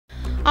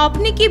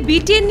আপনি কি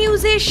BTN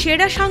নিউজের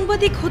সেরা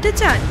সাংবাদিক হতে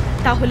চান?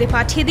 তাহলে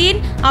পাঠিয়ে দিন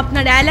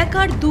আপনার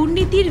এলাকার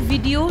দুর্নীতির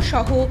ভিডিও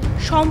সহ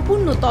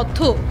সম্পূর্ণ তথ্য।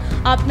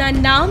 আপনার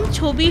নাম,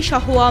 ছবি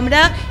সহ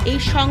আমরা এই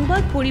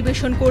সংবাদ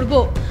পরিবেশন করব।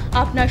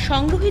 আপনার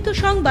সংগ্রহীত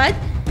সংবাদ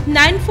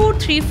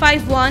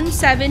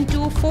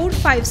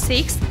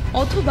 9435172456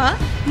 অথবা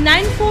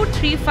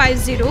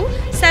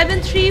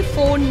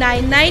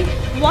 9435073499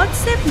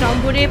 হোয়াটসঅ্যাপ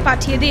নম্বরে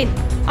পাঠিয়ে দিন।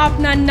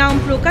 আপনার নাম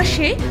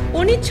প্রকাশে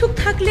অনিচ্ছুক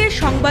থাকলে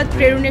সংবাদ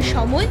প্রেরণের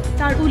সময়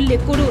তার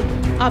উল্লেখ করুন।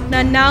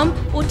 আপনার নাম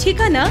ও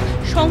ঠিকানা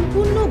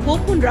সম্পূর্ণ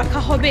গোপন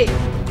রাখা হবে।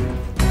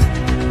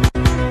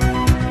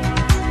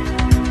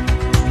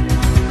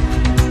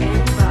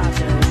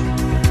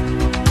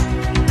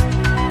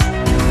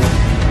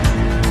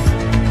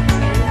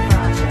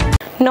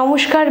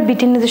 নমস্কার,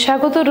 BTN নিউজে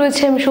স্বাগত।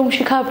 রয়েছে আমি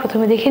সোমশিখা।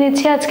 প্রথমে দেখে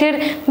নিচ্ছি আজকের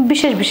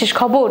বিশেষ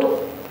খবর।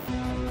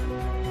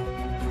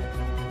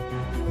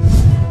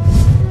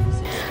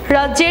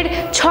 রাজ্যের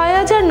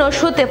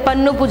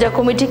 ৬,৯৫৩ পূজা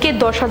কমিটিকে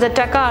 ১০,০০০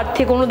 টাকা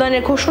আর্থিক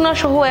অনুদানের ঘোষণা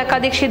সহ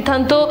একাধিক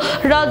সিদ্ধান্ত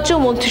রাজ্য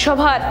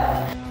মন্ত্রিসভার।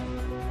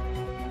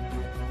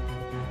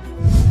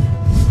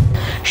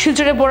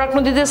 শিলচরে বরাক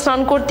নদীতে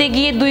স্নান করতে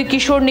গিয়ে ২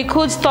 কিশোর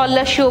নিখোঁজ,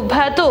 তল্লাশি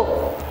অব্যাহত।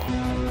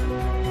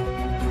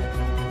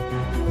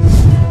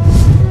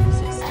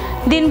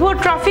 দিনভর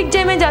ট্রাফিক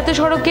জ্যামে জাতীয়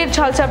সড়কের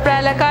ছালচাপড়া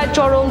এলাকায়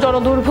চরম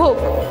জনদুর্ভোগ।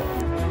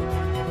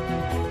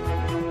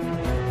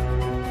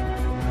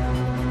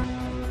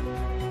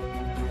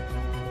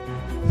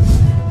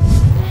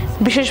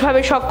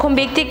 বিশেষভাবে সক্ষম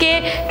ব্যক্তিকে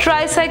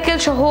ট্রাইসাইকেল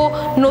সহ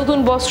নতুন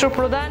বস্ত্র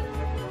প্রদান।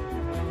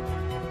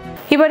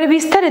 এবারে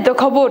বিস্তারিত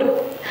খবর।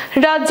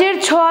 রাজ্যের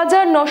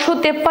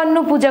 ৬,৯৫৩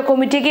 পূজা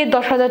কমিটিকে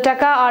 ১০,০০০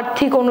 টাকা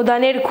আর্থিক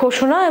অনুদানের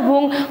ঘোষণা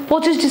এবং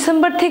 ২৫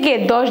 ডিসেম্বর থেকে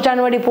 ১০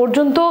 জানুয়ারি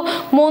পর্যন্ত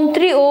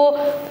মন্ত্রী ও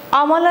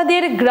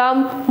আমলাদের গ্রাম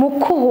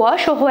মুখ্য হওয়া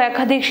সহ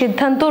একাধিক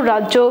সিদ্ধান্ত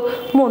রাজ্য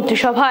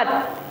মন্ত্রিসভার।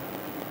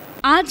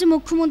 আজ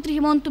মুখ্যমন্ত্রী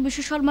হিমন্ত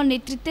বিশ্ব শর্মার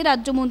নেতৃত্বে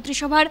রাজ্য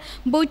মন্ত্রিসভার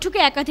বৈঠকে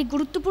একাধিক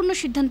গুরুত্বপূর্ণ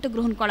সিদ্ধান্ত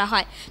গ্রহণ করা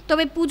হয়।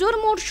 তবে পুজোর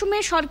মরশুমে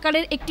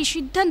সরকারের একটি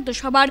সিদ্ধান্ত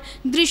সবার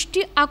দৃষ্টি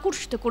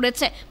আকর্ষিত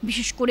করেছে।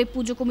 বিশেষ করে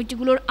পুজো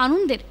কমিটিগুলোর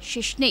আনন্দের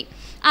শেষ নেই।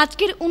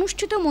 আজকের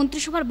অনুষ্ঠিত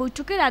মন্ত্রিসভার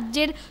বৈঠকে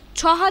রাজ্যের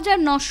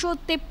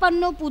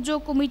 ৬,৯৫৩ পুজো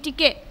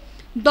কমিটিকে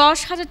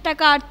 ১০,০০০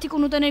 টাকা আর্থিক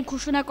অনুদানের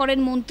ঘোষণা করেন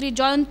মন্ত্রী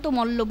জয়ন্ত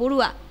মল্ল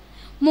বড়ুয়া।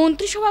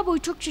 মন্ত্রিসভা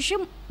বৈঠক শেষে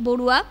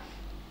বড়ুয়া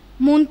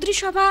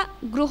মন্ত্রিসভা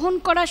গ্রহণ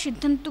করা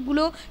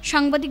সিদ্ধান্তগুলো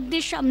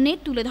সাংবাদিকদের সামনে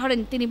তুলে ধরেন।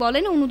 তিনি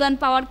বলেন, অনুদান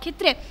পাওয়ার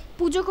ক্ষেত্রে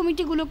পুজো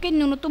কমিটিগুলোকে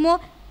ন্যূনতম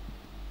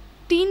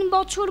 ৩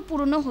 বছর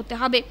পুরনো হতে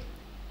হবে।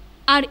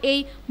 আর এই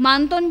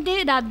মানদণ্ডে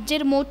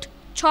রাজ্যের মোট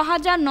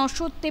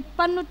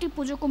 ৬,৯৫৩টি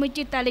পুজো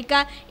কমিটির তালিকা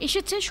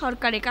এসেছে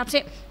সরকারের কাছে।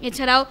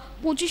 এছাড়াও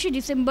 ২৫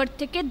 ডিসেম্বর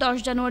থেকে ১০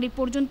 জানুয়ারি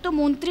পর্যন্ত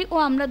মন্ত্রী ও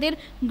আমলাদের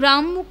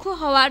গ্রামমুখ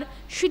হওয়ার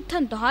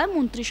সিদ্ধান্ত হয়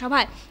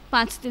মন্ত্রিসভায়।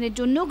 ৫ দিনের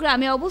জন্য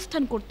গ্রামে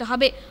অবস্থান করতে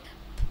হবে।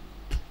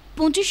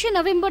 ২৫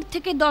 নভেম্বর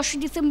থেকে ১০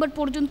 ডিসেম্বর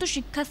পর্যন্ত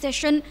শিক্ষা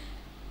সেশন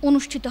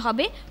অনুষ্ঠিত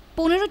হবে।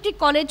 ১৫টি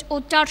কলেজ ও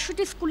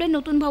 ৪০০টি স্কুলে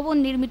নতুন ভবন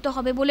নির্মিত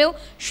হবে বলেও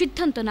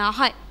সিদ্ধান্ত নেওয়া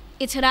হয়।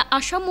 এছাড়া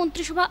আসাম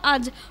মন্ত্রিসভা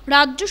আজ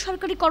রাজ্য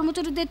সরকারি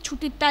কর্মচারীদের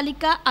ছুটির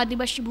তালিকা,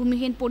 আদিবাসী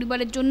ভূমিহীন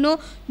পরিবারের জন্য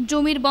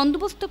জমির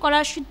বন্দোবস্ত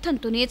করার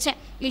সিদ্ধান্ত নিয়েছে।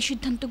 এই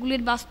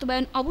সিদ্ধান্তগুলির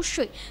বাস্তবায়ন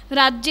অবশ্যই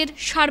রাজ্যের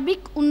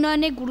সার্বিক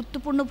উন্নয়নে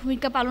গুরুত্বপূর্ণ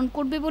ভূমিকা পালন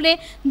করবে বলে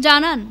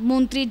জানান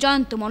মন্ত্রী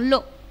জয়ন্ত মল্ল।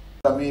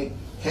 আমি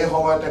সেই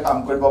সময়তে কাম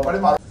কৰিব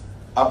পাৰিম।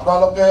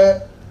 আপোনালোকে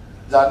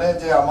জানে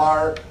যে আমাৰ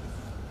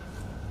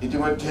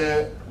ইতিমধ্যে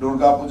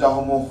দুৰ্গা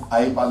পূজাসমূহ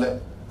আহি পালে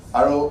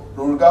আৰু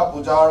দুৰ্গা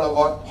পূজাৰ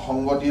লগত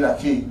সংগতি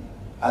ৰাখি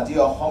আজি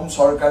অসম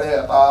চৰকাৰে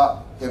এটা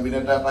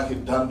কেবিনেটে এটা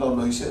সিদ্ধান্ত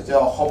লৈছে যে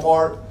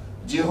অসমৰ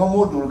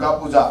যিসমূহ দুৰ্গা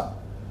পূজা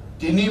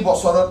 ৩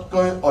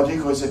 বছৰতকৈ অধিক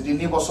হৈছে,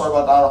 ৩ বছৰ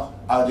বা তাৰ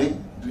অধিক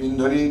দিন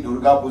ধৰি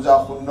দুৰ্গা পূজা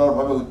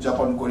সুন্দৰভাৱে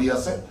উদযাপন কৰি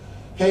আছে,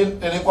 সেই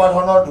তেনেকুৱা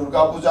ধৰণৰ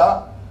দুৰ্গা পূজা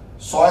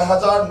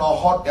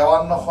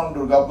 ৬,৯৫৩খন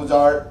দুৰ্গা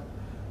পূজাৰ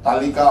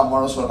তালিকা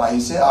আমাৰ ওচৰত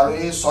আহিছে। আৰু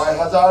এই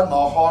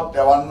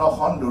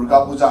 ৬,৯৫৩খন দুৰ্গা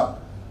পূজাক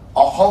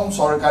অসম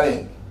চৰকাৰে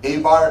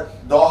এইবাৰ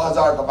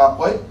 ১০,০০০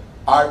 টকাকৈ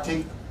আৰ্থিক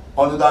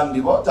অনুদান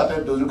দিব, যাতে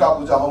দুৰ্গা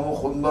পূজাসমূহ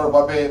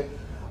সুন্দৰভাৱে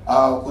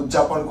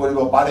উদযাপন কৰিব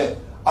পাৰে।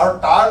 আৰু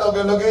তাৰ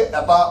লগে লগে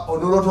এটা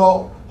অনুৰোধো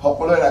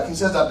সকলোৱে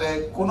ৰাখিছে, যাতে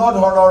কোনো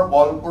ধৰণৰ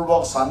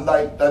বলপূৰ্বক চান্দা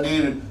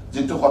ইত্যাদিৰ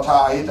যিটো কথা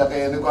আহি থাকে,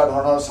 এনেকুৱা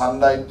ধৰণৰ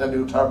চান্দা ইত্যাদি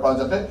উঠাৰ পৰা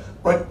যাতে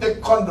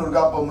প্ৰত্যেকখন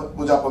দুৰ্গা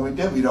পূজা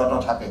কমিটিয়ে বিৰত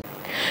থাকে।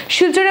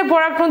 শিলচরে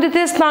বরাক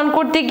নদীতে স্নান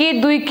করতে গিয়ে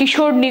 ২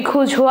 কিশোর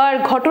নিখোঁজ হওয়ার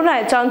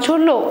ঘটনায়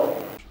চাঞ্চল্য।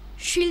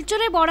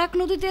 শিলচরে বরাক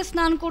নদীতে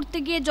স্নান করতে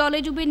গিয়ে জলে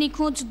ডুবে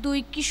নিখোঁজ ২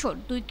 কিশোর।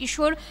 ২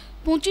 কিশোর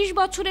 ২৫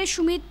 বছরের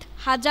সুমিত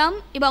হাজাম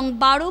এবং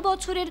 ১২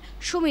 বছরের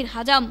সমীর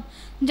হাজাম।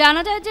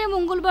 জানা যায় যে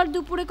মঙ্গলবার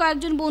দুপুরে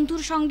কয়েকজন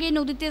বন্ধুর সঙ্গে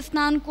নদীতে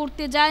স্নান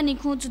করতে যায়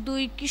নিখোঁজ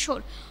 ২ কিশোর।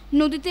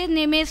 নদীতে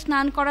নেমে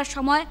স্নান করার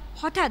সময়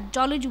হঠাৎ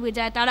জলে ডুবে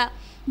যায় তারা।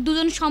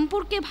 দুজন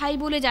সম্পর্কে ভাই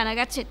বলে জানা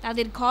গেছে।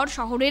 তাদের ঘর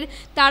শহরের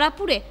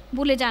তারাপুরে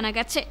বলে জানা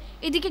গেছে।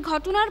 এদিকে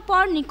ঘটনার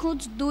পর নিখোঁজ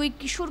 ২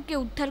 কিশোরকে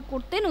উদ্ধার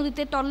করতে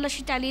নদীতে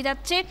তল্লাশি চালিয়ে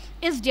যাচ্ছে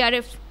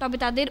SDRF, তবে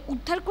তাদের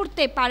উদ্ধার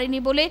করতে পারেনি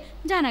বলে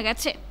জানা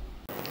গেছে।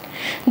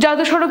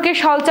 জাতীয় সড়কের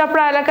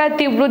শালচাপড়া এলাকায়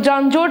তীব্র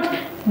যানজট,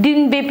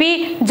 দিনব্যাপী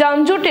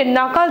যানজটে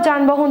নাকাল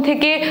যানবাহন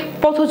থেকে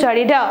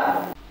পথচারীরা।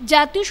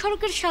 জাতীয়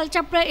সড়কের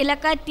শালচাপড়া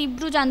এলাকায়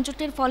তীব্র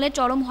যানজটের ফলে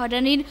চরম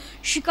হয়রানির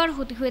শিকার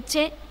হতে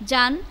হয়েছে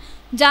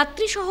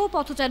যাত্রী সহ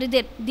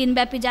পথচারীদের।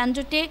 দিনব্যাপী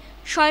যানজটে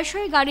শয়ে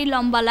শয়ে গাড়ির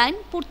লম্বা লাইন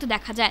পড়তে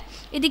দেখা যায়।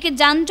 এদিকে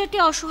যানজটে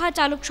অসহায়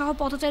চালক সহ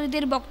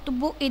পথচারীদের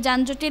বক্তব্য, এই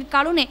যানজটের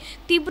কারণে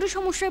তীব্র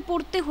সমস্যায়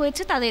পড়তে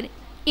হয়েছে তাদের।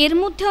 এর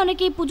মধ্যে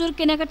অনেকেই পুজোর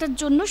কেনাকাটার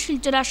জন্য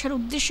শিলচর আসার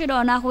উদ্দেশ্যে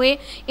রওনা হয়ে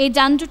এই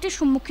যানজটের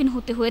সম্মুখীন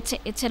হতে হয়েছে।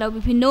 এছাড়াও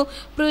বিভিন্ন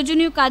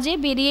প্রয়োজনীয় কাজে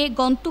বেরিয়ে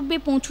গন্তব্যে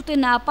পৌঁছতে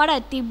না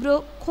পারায় তীব্র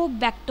ক্ষোভ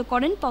ব্যক্ত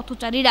করেন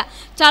পথচারীরা।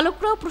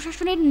 চালকরাও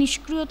প্রশাসনের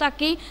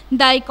নিষ্ক্রিয়তাকেই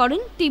দায়ী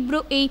করেন তীব্র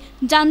এই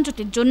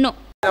যানজটের জন্য।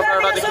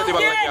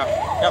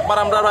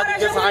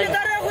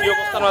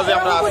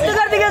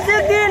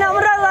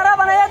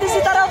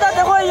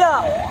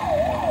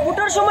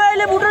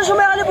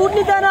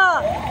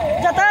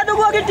 যাতায়াত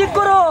আগে ঠিক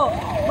করো,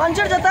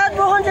 মানুষের যাতায়াত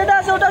বহন যেটা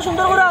আছে ওটা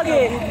সুন্দর করো আগে,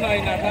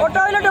 ওটা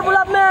হইলে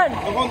ডেভেলপমেন্ট।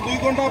 এখন 2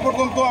 ঘন্টা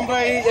পর্যন্ত আমরা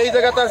এই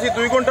জায়গাতে আছি,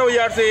 2 ঘন্টা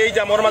হয়ে আসছে এই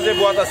জামর মাঝে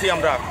বোয়াত আছি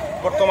আমরা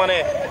বর্তমানে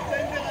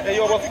এই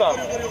অবস্থা।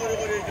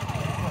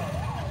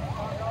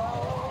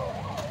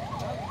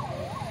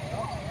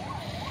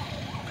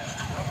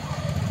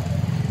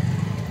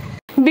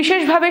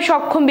 বিশেষভাবে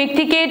সক্ষম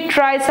ব্যক্তিকে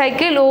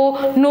ট্রাইসাইকেল ও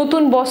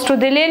নতুন বস্ত্র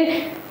দিলেন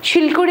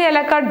শিলকুড়ি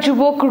এলাকার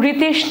যুবক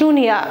রিতেশ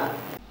নুনিয়া।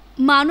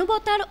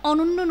 মানবতার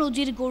অনন্য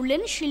নজির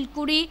গড়লেন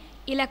শিলকুড়ি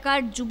এলাকার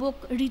যুবক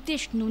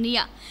রিতেশ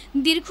নুনিয়া।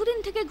 দীর্ঘদিন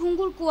থেকে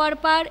ঘুঙ্গুর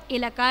কুয়ারপাড়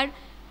এলাকার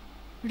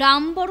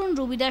রামবরণ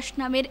রবিদাস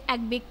নামের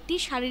এক ব্যক্তি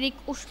শারীরিক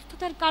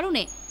অসুস্থতার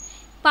কারণে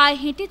পায়ে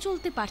হেঁটে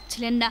চলতে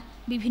পারছিলেন না।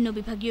 বিভিন্ন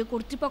বিভাগীয়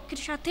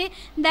কর্তৃপক্ষের সাথে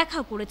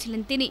দেখা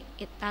করেছিলেন তিনি।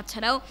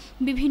 তাছাড়াও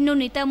বিভিন্ন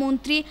নেতা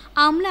মন্ত্রী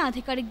আমলা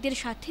আধিকারিকদের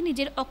সাথে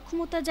নিজের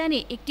অক্ষমতা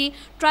জানিয়ে একটি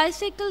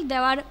ট্রাইসাইকেল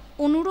দেওয়ার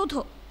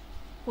অনুরোধও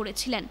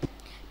করেছিলেন,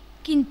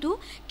 কিন্তু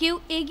কেউ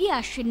এগিয়ে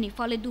আসেননি।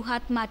 ফলে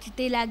দুহাত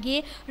মাটিতে লাগিয়ে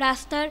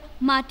রাস্তার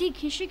মাটি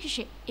ঘেঁষে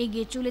ঘেঁষে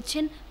এগিয়ে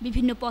চলেছেন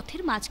বিভিন্ন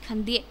পথের মাঝখান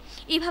দিয়ে।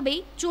 এভাবেই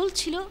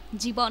চলছিল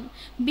জীবন।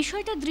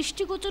 বিষয়টা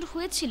দৃষ্টিগোচর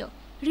হয়েছিল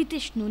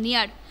রিতেশ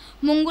নুনিয়ার।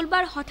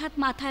 মঙ্গলবার হঠাৎ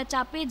মাথায়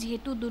চাপে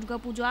যেহেতু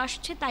দুর্গাপুজো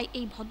আসছে, তাই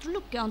এই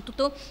ভদ্রলোককে অন্তত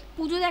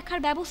পুজো দেখার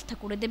ব্যবস্থা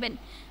করে দেবেন,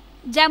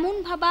 যেমন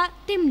ভাবা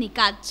তেমনি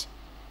কাজ।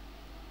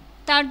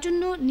 তার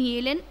জন্য নিয়ে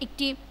এলেন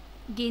একটি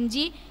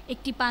গেঞ্জি,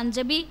 একটি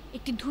পাঞ্জাবি,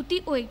 একটি ধুতি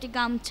ও একটি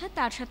গামছা,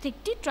 তার সাথে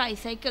একটি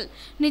ট্রাইসাইকেল।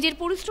 নিজের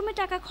পরিশ্রমে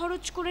টাকা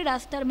খরচ করে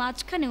রাস্তার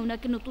মাঝখানে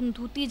ওনাকে নতুন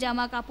ধুতি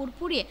জামা কাপড়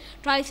পরিয়ে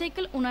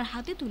ট্রাইসাইকেল ওনার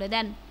হাতে তুলে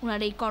দেন।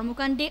 ওনার এই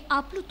কর্মকাণ্ডে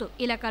আপ্লুত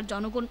এলাকার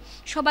জনগণ।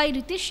 সবাই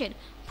রিতেশের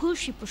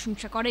ভূয়সী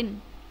প্রশংসা করেন।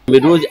 আমি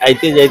রোজ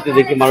আইতে যাইতে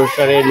দেখি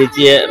মানুষের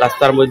নিচে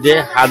রাস্তার মধ্যে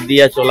হাত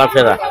দিয়া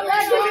চলাফেরা,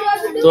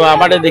 তো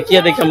আমার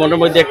দেখিয়ে দেখে মনের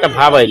মধ্যে একটা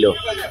ভাব আইলো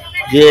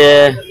যে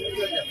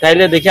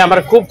তাইলে দেখে আমার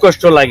খুব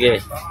কষ্ট লাগে।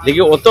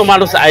 দেখি অত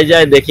মানুষ আই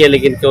যায় দেখে,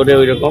 লেকিন কেউ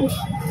ওই রকম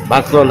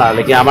বাঁচলো না।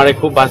 লেকিন আমার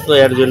খুব বাঁচলো,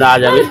 এর জন্য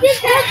আজ আমি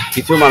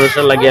কিছু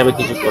মানুষের লাগে আমি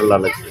কিছু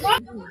করলাম।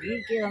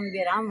 हम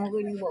बेराम हो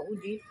गई बहुत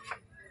दिन,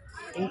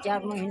 3-4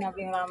 महीना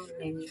बेराम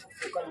नहीं।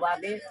 ओकर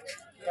बादे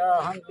तो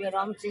हम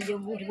बेराम से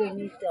जब उठ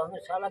गई तो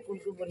हमें साला कुल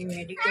के बड़ी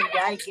मेडिकल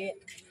जाए के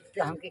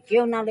तो हमके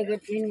क्यों ना लगे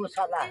 3 गो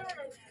साला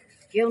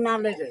क्यों ना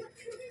लगे।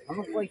 हम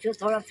पैसा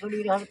थोड़ा थोड़ी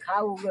रहल खा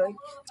हो गई,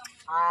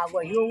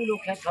 वही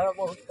लोग है थोड़ा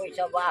बहुत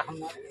पैसा बा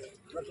हमार,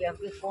 बाकी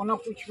हमके कोनो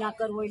कुछ ना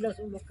करवैलस।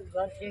 उन लोग के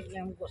घर से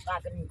हमको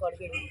साथ निकल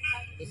गई।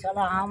 इस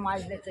साला हम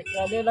आज ले से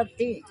चले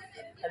लगती,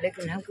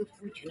 लेकिन हमको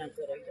कुछ ना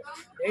करेगा।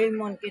 यही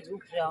मन के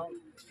दुख से हम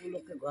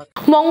लोग के घर।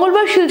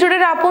 মঙ্গলবার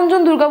শিলচরের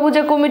আপনজন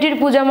দুর্গাপূজা কমিটির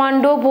পূজা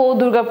মণ্ডপ ও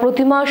দুর্গা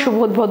প্রতিমা শুভ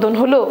উদ্বোধন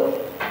হলো।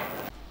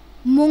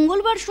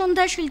 মঙ্গলবার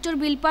সন্ধ্যায় শিলচর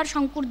বিলপাড়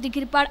শঙ্কর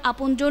দিঘির পাড়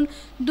আপনজন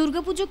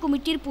দুর্গাপুজো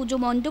কমিটির পুজো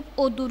মণ্ডপ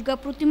ও দুর্গা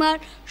প্রতিমার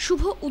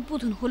শুভ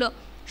উদ্বোধন হলো।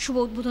 শুভ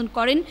উদ্বোধন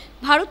করেন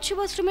ভারত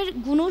সেবাশ্রমের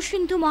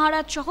গুণসিন্ধু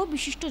মহারাজ সহ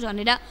বিশিষ্ট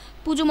জনেরা।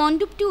 পুজো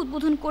মণ্ডপটি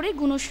উদ্বোধন করে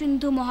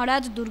গুণসিন্ধু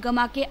মহারাজ দুর্গা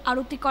মাকে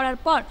আরতি করার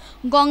পর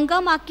গঙ্গা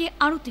মাকে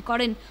আরতি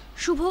করেন।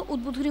 শুভ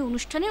উদ্বোধনী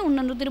অনুষ্ঠানে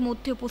অন্যান্যদের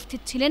মধ্যে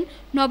উপস্থিত ছিলেন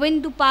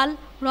নবেন্দু পাল,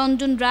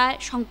 রঞ্জন রায়,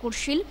 শঙ্কর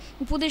শীল,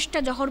 উপদেষ্টা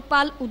জহর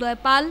পাল, উদয়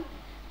পাল,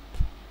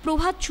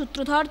 প্রভাত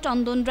সূত্রধর,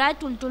 চন্দন রায়,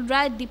 টুলটুল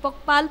রায়, দীপক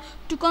পাল,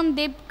 টুকন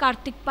দেব,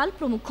 কার্তিক পাল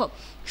প্রমুখ।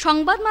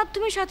 সংবাদ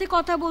মাধ্যমের সাথে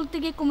কথা বলতে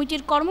গিয়ে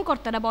কমিটির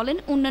কর্মকর্তারা বলেন,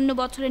 অন্যান্য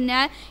বছরের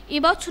ন্যায়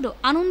এবছরও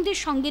আনন্দের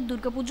সঙ্গে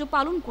দুর্গাপুজো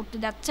পালন করতে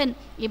যাচ্ছেন।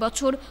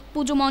 এবছর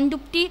পুজো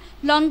মণ্ডপটি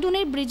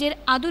লন্ডনের ব্রিজের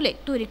আদলে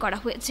তৈরি করা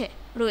হয়েছে।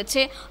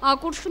 রয়েছে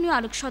আকর্ষণীয়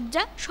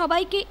আলোকসজ্জা।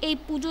 সবাইকে এই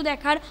পুজো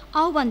দেখার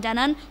আহ্বান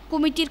জানান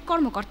কমিটির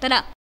কর্মকর্তারা।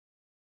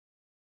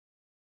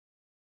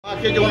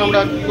 যেমন আমরা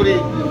করি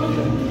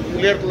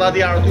ফুলের তোলা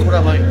দিয়ে আরতি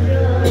করা হয়,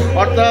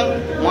 অর্থাৎ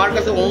মার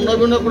কাছে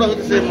অনুনয় করা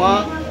হচ্ছে, মা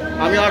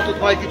আমি আর তো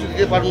তোমায় কিছু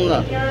দিতে পারবো না,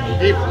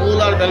 এই ফুল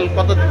আর বেল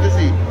পাতা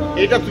দিতেছি,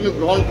 এইটা তুমি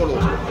গ্রহণ করো।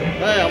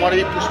 হ্যাঁ, আমার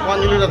এই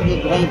পুষ্পাঞ্জলিটা তুমি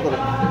গ্রহণ করো,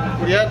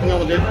 করিয়া তুমি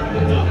আমাদের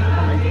মুক্ত।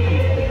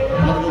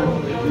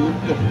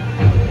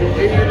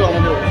 এই হলো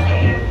আমাদের।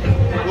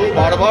 তো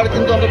বারবার আবার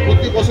কিন্তু আমরা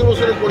প্রতি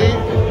বছরে করি,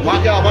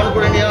 মাকে আহ্বান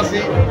করে নিয়ে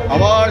আসি,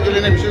 আবার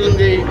জেলেনে বিসর্জন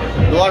দিই,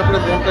 দেওয়ার পরে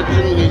মনটা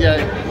বিসর্জন হয়ে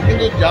যায়।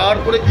 কিন্তু যাওয়ার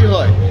পরে কি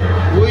হয়,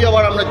 ওই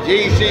আবার আমরা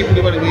সেই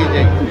পরিবারে হয়ে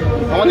যাই।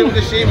 আমাদের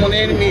মধ্যে সেই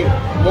মনের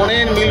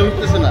মিল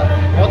হইতেছে না,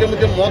 আমাদের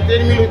মধ্যে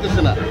মতের মিল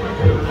হইতেছে না।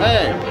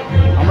 হ্যাঁ,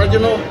 আমরা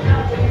যেন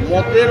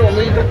মতের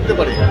অমিল করতে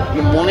পারি,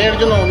 মনের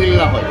জন্য অমিল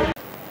না হয়।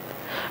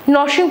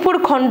 নরসিংপুর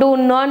খণ্ড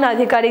উন্নয়ন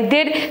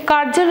আধিকারিকদের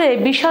কার্যালয়ে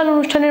বিশাল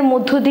অনুষ্ঠানের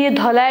মধ্য দিয়ে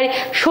ধলাইয়ের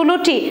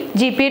 16টি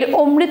জিপির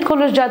অমৃত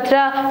কলস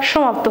যাত্রা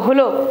সমাপ্ত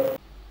হলো।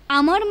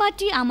 আমার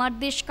মাটি আমার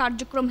দেশ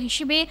কার্যক্রম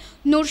হিসেবে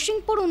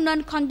নরসিংপুর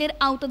উন্নয়ন খণ্ডের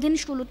আওতাধীন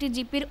 16টি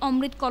জিপির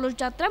অমৃত কলস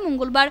যাত্রা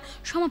মঙ্গলবার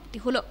সমাপ্তি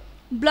হলো।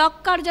 ব্লক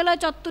কার্যালয়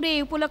চত্বরে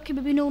এই উপলক্ষে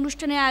বিভিন্ন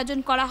অনুষ্ঠানের আয়োজন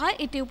করা হয়।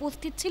 এতে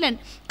উপস্থিত ছিলেন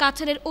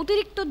কাছাড়ের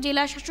অতিরিক্ত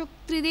জেলা শাসক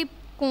ত্রিদীপ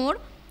কোঁর,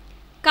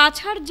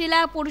 কাছাড় জেলা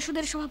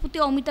পরিষদের সভাপতি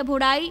অমিতাভ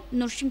রায়,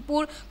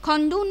 নরসিংপুর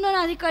খণ্ড উন্নয়ন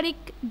আধিকারিক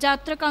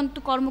যাত্রাকান্ত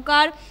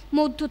কর্মকার,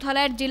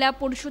 মধ্যধলাইয়ের জেলা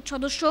পরিষদ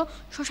সদস্য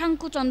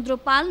শশাঙ্ক চন্দ্র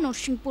পাল,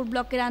 নরসিংপুর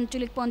ব্লকের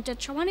আঞ্চলিক পঞ্চায়েত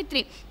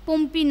সভানেত্রী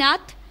পম্পী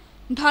নাথ,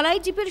 ধলাই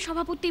জিপের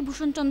সভাপতি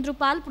ভূষণ চন্দ্র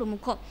পাল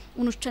প্রমুখ।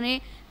 অনুষ্ঠানে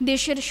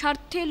দেশের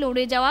স্বার্থে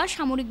লড়ে যাওয়া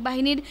সামরিক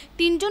বাহিনীর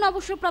 3 জন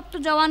অবসরপ্রাপ্ত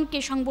জওয়ানকে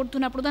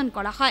সংবর্ধনা প্রদান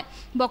করা হয়।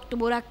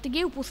 বক্তব্য রাখতে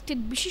গিয়ে উপস্থিত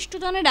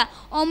বিশিষ্টজনেরা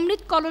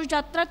অমৃত কলস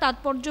যাত্রার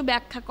তাৎপর্য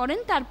ব্যাখ্যা করেন।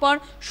 তারপর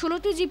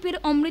 16টি জিপির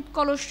অমৃত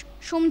কলস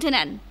সমঝে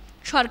নেন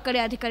সরকারি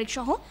আধিকারিক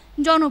সহ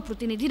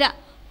জনপ্রতিনিধিরা।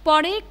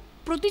 পরে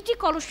প্রতিটি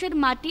কলসের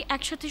মাটি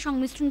একসাথে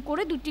সংমিশ্রণ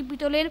করে 2টি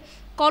পিতলের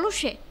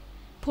কলসে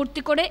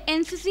ভর্তি করে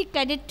এনসিসি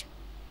ক্যাডেট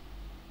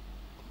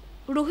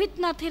রোহিত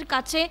নাথের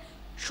কাছে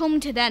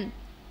সমঝে দেন।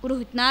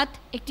 রোহিত নাথ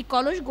একটি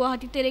কলস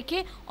গুয়াহাটিতে রেখে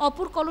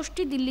অপর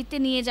কলসটি দিল্লিতে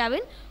নিয়ে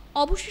যাবেন।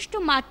 অবশিষ্ট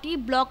মাটি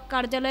ব্লক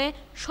কার্যালয়ে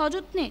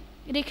সযত্নে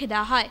রেখে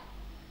দেওয়া হয়।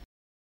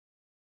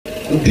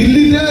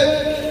 দিল্লিতে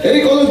এই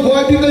কলস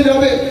গুয়াহাটিতে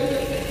যাবে,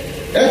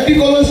 একটি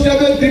কলস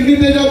যাবে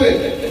দিল্লিতে যাবে।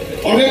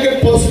 অনেকের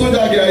প্রশ্ন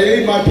জাগে, এই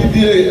মাটি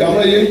দিয়ে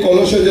আমরা এই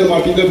কলসে যে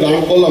মাটিতে দান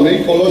করলাম, এই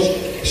কলস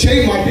সেই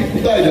মাটি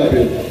কোথায় যাবে,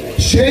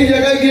 সেই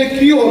জায়গায় গিয়ে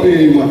কি হবে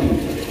এই মাটি?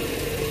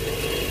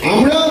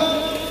 আমরা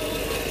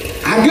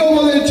আগেও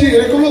বলেছি,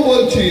 এখনো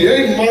বলছি,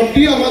 এই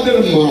মাটি আমাদের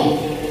মা।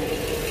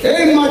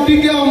 এই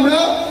মাটিকে আমরা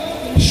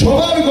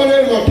সবার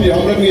ঘরের মাটি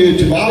আমরা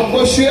নিয়েছি।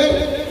 ভারতবর্ষের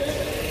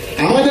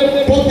আমাদের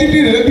প্রতিটি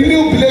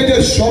রেভিনিউ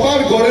ভিলেজের সবার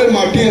ঘরের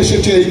মাটি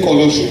এসেছে এই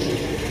কলসে।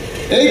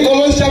 এই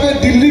কলস যাবে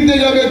দিল্লিতে,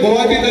 যাবে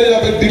গুয়াহাটিতে,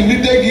 যাবে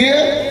দিল্লিতে গিয়ে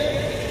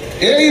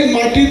এই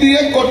মাটি দিয়ে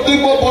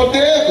কর্তব্য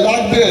পথে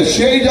লাগবে।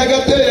 সেই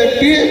জায়গাতে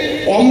একটি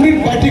অমৃত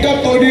বাটিকা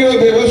তৈরি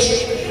হবে,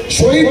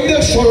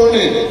 শহীদদের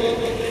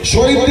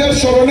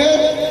স্মরণে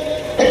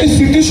একটি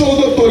স্মৃতিসৌধ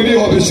তৈরি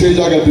হবে সেই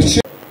জায়গাতে।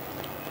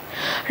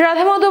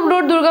 রাধামাধব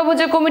রোড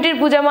দুর্গাপূজা কমিটির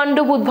পূজা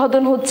মণ্ডপ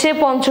উদ্বোধন হচ্ছে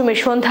পঞ্চমীর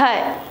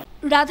সন্ধ্যায়।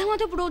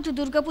 রাধামাধব রোড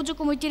দুর্গাপুজো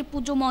কমিটির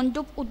পুজো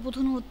মণ্ডপ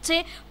উদ্বোধন হচ্ছে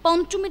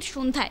পঞ্চমীর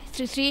সন্ধ্যায়।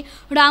 শ্রী শ্রী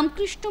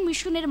রামকৃষ্ণ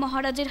মিশনের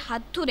মহারাজের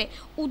হাত ধরে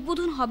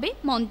উদ্বোধন হবে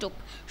মণ্ডপ।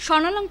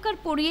 স্বর্ণালঙ্কার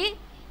পরিয়ে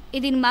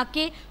এদিন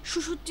মাকে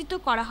সুসজ্জিত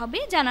করা হবে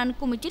জানান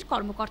কমিটির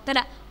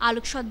কর্মকর্তারা।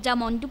 আলোকসজ্জা,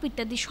 মণ্ডপ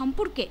ইত্যাদি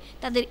সম্পর্কে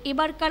তাদের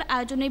এবারকার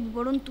আয়োজনের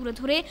বিবরণ তুলে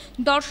ধরে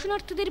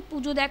দর্শনার্থীদের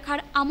পুজো দেখার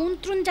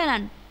আমন্ত্রণ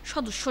জানান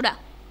সদস্যরা।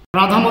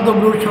 রাধামাধব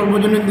রোড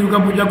সর্বজনীন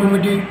দুর্গাপূজা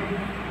কমিটি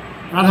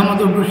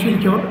রাধামাধব রোড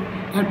শিলচর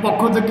এর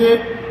পক্ষ থেকে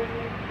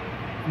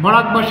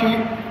বারাকবাসী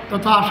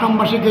তথা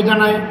আসামবাসীকে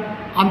জানাই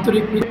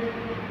আন্তরিক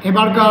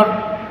এবারকার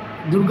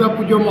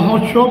দুর্গাপুজো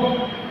মহোৎসব।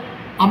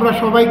 আমরা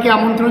সবাইকে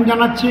আমন্ত্রণ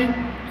জানাচ্ছি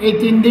এই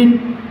 3 দিন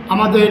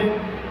আমাদের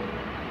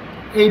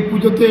এই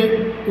পুজোতে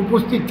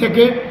উপস্থিত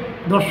থেকে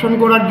দর্শন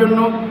করার জন্য।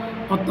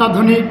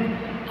 অত্যাধুনিক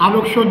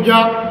আলোকসজ্জা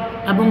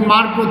এবং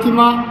মার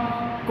প্রতিমা,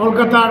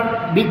 কলকাতার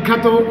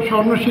বিখ্যাত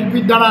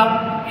স্বর্ণশিল্পীর দ্বারা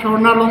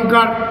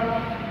স্বর্ণালঙ্কার।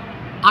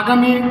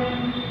 আগামী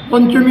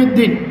পঞ্চমীর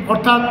দিন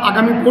অর্থাৎ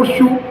আগামী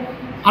পরশু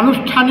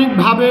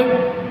আনুষ্ঠানিকভাবে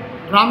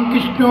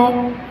রামকৃষ্ণ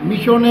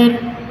মিশনের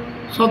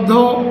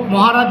শ্রদ্ধেয়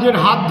মহারাজের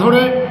হাত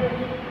ধরে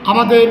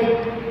আমাদের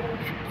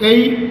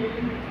এই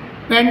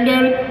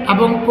প্যান্ডেল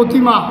এবং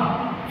প্রতিমা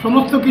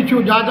সমস্ত কিছু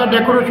যা যা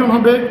ডেকোরেশন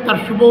হবে তার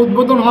শুভ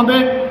উদ্বোধন হবে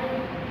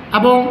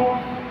এবং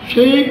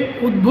সেই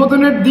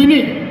উদ্বোধনের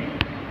দিনই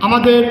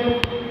আমাদের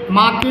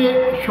মাকে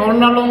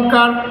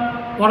স্বর্ণালঙ্কার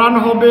পরানো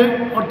হবে,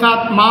 অর্থাৎ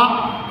মা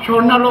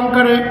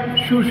স্বর্ণালঙ্কারে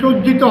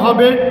সুসজ্জিত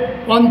হবে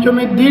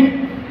পঞ্চমীর দিন।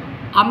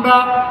 আমরা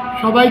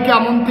সবাইকে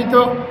আমন্ত্রিত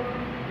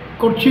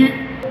করছি।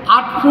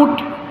 8 ফুট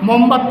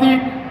মোমবাতি,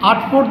 8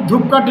 ফুট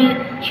ধূপকাঠি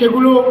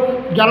সেগুলো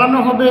জ্বালানো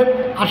হবে।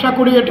 আশা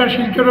করি এটা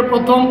শিলচরের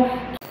প্রথম।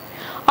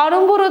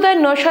 আড়ম্বরতায়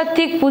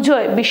নৈসাত্ত্বিক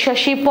পুজোয়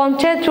বিশ্বাসী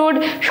পঞ্চায়েত রোড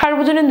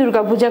সার্বজনীন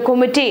দুর্গাপূজা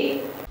কমিটি।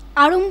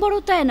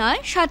 আড়ম্বরতায় নয়,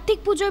 সাত্ত্বিক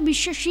পুজোয়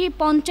বিশ্বাসী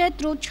পঞ্চায়েত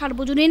রোড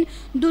সার্বজনীন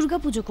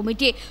দুর্গাপুজো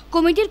কমিটি।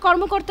 কমিটির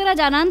কর্মকর্তারা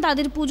জানান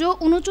তাদের পুজো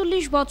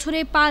 39 বছরে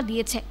পা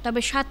দিয়েছে,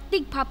 তবে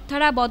সাত্ত্বিক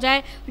ভাবধারা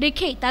বজায়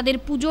রেখেই তাদের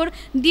পুজোর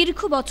দীর্ঘ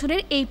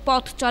বছরের এই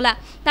পথ চলা।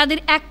 তাদের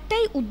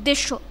একটাই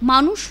উদ্দেশ্য,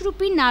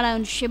 মানুষরূপী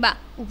নারায়ণ সেবা।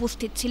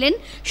 উপস্থিত ছিলেন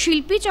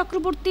শিল্পী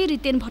চক্রবর্তী,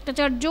 রিতেন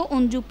ভট্টাচার্য,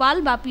 অঞ্জু পাল,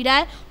 বাপি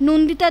রায়,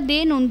 নন্দিতা দে,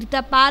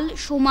 নন্দিতা পাল,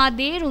 সোমা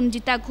দে,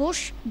 রঞ্জিতা ঘোষ,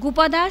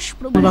 গোপা দাস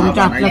প্রভৃতি।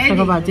 8 লাখ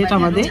টাকা বাজেট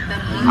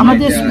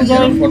আমাদের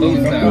পূজার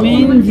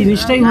মেইন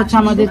জিনিসটাই হচ্ছে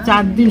আমাদের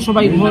 4 দিন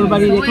সবাই ঘর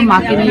বাড়ি রেখে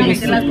মাকে নিয়ে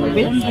ব্যস্ত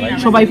থাকবে,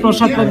 সবাই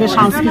প্রসাদ পাবে,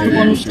 সাংস্কৃতিক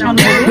অনুষ্ঠান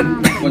হবে,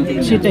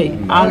 সেটাই।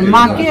 আর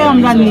মাকে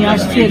আমরা নিয়ে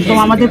আসছি একদম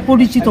আমাদের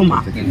পরিচিত মা,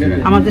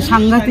 আমাদের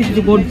সাংঘাতিক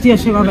যে গর্জিয়া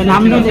সেভাবে না,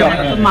 আমরা যে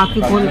মাকে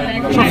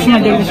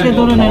সবসময় দেখি সে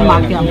ধরনের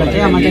মাকে আমরা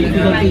চাই আমাদের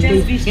পূজাতে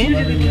থেকে।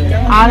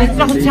 আর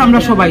একটা হচ্ছে আমরা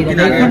সবাই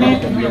এখানে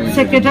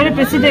সেক্রেটারি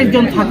প্রেসিডেন্ট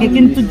একজন থাকে,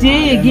 কিন্তু যে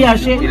এগিয়ে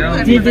আসে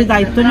যে যে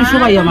দায়িত্ব নেই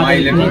সবাই আমাদের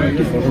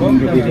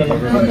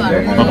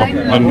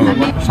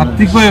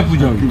সাত্বিকভাবে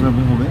পূজা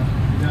হবে।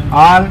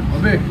 আর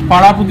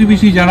পাড়া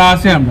প্রতিবেশী যারা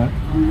আছে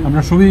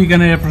আমরা সবই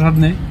এখানে প্রসাদ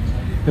নেই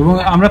এবং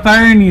আমরা তাই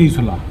নিয়ে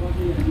চলা।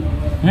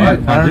 হ্যাঁ,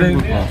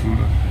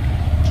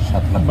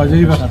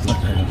 বাজারি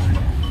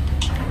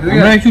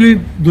আমরা অ্যাকচুয়ালি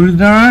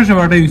দরিদ্র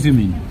সেবাটাই হচ্ছে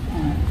মেইন।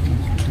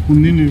 কোন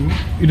দিন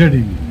এটা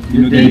ঠিক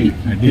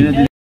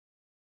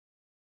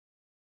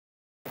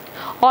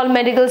all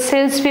medical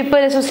sales people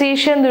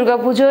association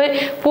দুর্গাপুজোয়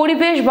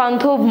পরিবেশ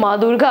বান্ধব মা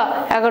দুর্গা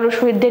 11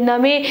 শহীদদের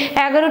নামে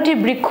 11টি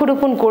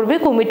বৃক্ষরোপণ করবে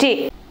committee.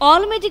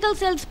 All medical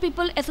sales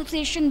people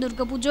association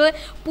দুর্গাপুজোয়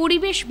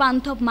পরিবেশ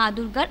বান্ধব মা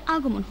দুর্গার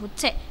আগমন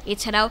হচ্ছে।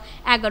 এছাড়াও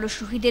 11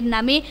 শহীদের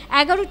নামে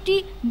 11টি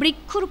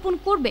বৃক্ষরোপণ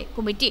করবে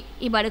কমিটি।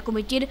 এবারে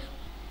কমিটির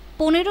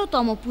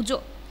 15তম পুজো।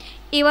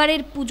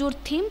 এবারের পুজোর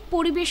থিম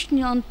পরিবেশ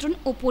নিয়ন্ত্রণ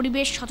ও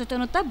পরিবেশ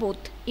সচেতনতা বোধ।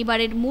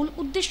 এবারের মূল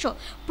উদ্দেশ্য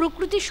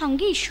প্রকৃতির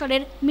সঙ্গে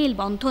ঈশ্বরের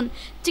মেলবন্ধন।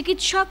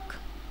 চিকিৎসক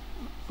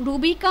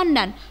রবি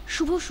কান্নান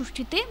শুভ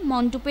ষষ্ঠীতে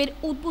মণ্ডপের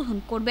উদ্বোধন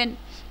করবেন।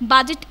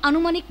 বাজেট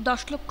আনুমানিক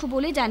 10 লক্ষ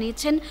বলে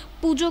জানিয়েছেন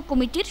পুজো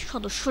কমিটির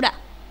সদস্যরা।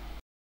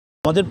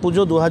 আমাদের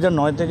পুজো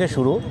 2009 থেকে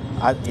শুরু,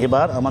 আর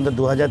এবার আমাদের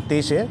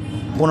 2023-এ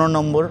 15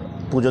 নম্বর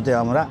পুজোতে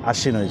আমরা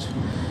আসীন হয়েছি।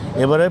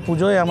 এবারের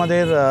পুজোয়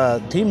আমাদের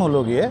থিম হলো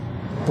গিয়ে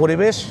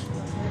পরিবেশ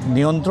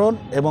নিয়ন্ত্রণ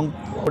এবং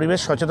পরিবেশ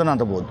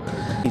সচেতনতা বোধ।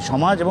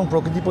 সমাজ এবং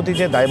প্রকৃতির প্রতি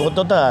যে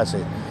দায়বদ্ধতা আছে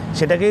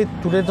সেটাকেই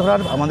তুলে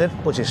ধরার আমাদের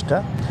প্রচেষ্টা।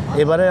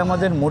 এবারে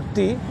আমাদের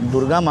মূর্তি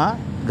দুর্গা মা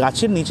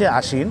গাছের নিচে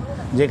আসীন,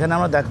 যেখানে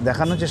আমরা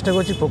দেখানোর চেষ্টা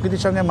করছি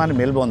প্রকৃতির সঙ্গে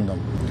মেলবন্ধন।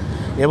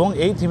 এবং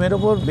এই থিমের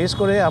ওপর বেস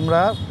করে আমরা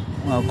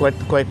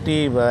কয়েকটি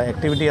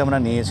অ্যাক্টিভিটি আমরা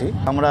নিয়েছি।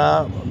 আমরা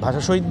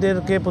ভাষা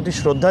শহীদদেরকে প্রতি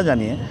শ্রদ্ধা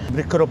জানিয়ে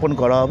বৃক্ষরোপণ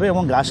করা হবে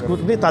এবং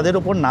গাছগুলি তাদের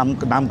ওপর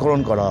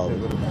নামকরণ করা হবে।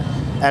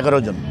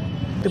 11 জন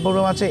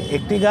প্রোগ্রাম আছে,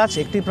 একটি গাছ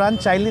একটি প্রাণ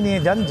চাইলে নিয়ে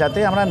যান, যাতে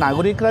আমরা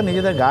নাগরিকরা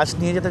নিজেদের গাছ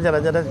নিয়ে যেতে যারা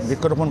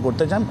বৃক্ষরোপণ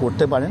করতে চান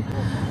করতে পারেন।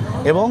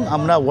 এবং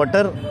আমরা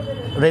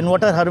rain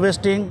water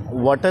harvesting,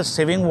 water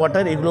saving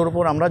water, এগুলোর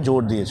উপর আমরা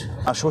জোর দিয়েছি।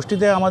 আর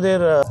ষষ্ঠীতে আমাদের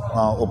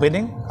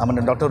ওপেনিং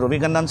আমাদের ডক্টর রবি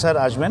কান্নান স্যার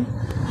আসবেন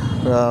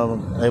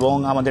এবং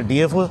আমাদের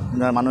ডিএফও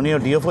মাননীয়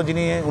ডিএফও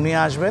উনি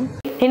আসবেন।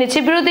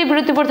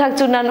 বিরতির পর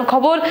থাকছে অন্যান্য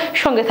খবর,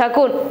 সঙ্গে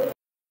থাকুন।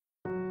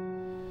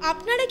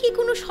 আপনারা কি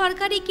কোনো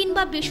সরকারি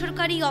কিংবা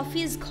বেসরকারি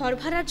অফিস ঘর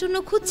ভাড়ার জন্য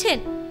খুঁজছেন?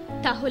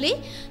 তাহলে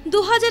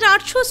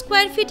 2800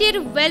 স্কোয়ার ফিটের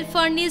ওয়েল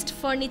ফার্নিশড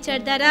ফার্নিচার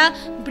দ্বারা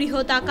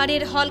বৃহৎ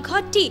আকারের হল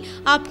ঘরটি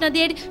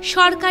আপনাদের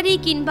সরকারি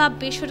কিংবা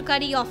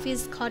বেসরকারি অফিস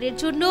ঘরের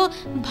জন্য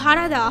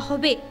ভাড়া দেওয়া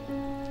হবে।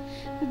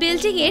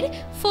 বিল্ডিংয়ের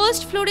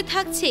ফার্স্ট ফ্লোরে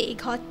থাকছে এই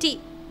ঘরটি,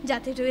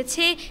 যাতে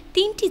রয়েছে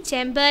 3টি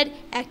চেম্বার,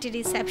 একটি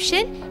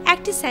রিসেপশন,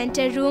 একটি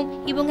সেন্টার রুম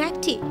এবং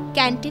একটি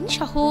ক্যান্টিন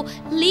সহ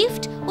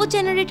লিফট ও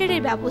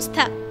জেনারেটরের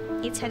ব্যবস্থা।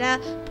 এছাড়া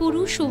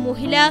পুরুষ ও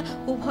মহিলা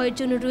উভয়ের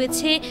জন্য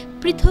রয়েছে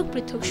পৃথক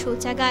পৃথক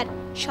শৌচাগার।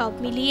 সব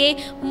মিলিয়ে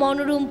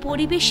মনোরম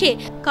পরিবেশে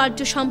কার্য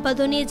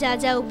সম্পাদনে যা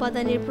যা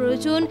উপাদানের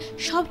প্রয়োজন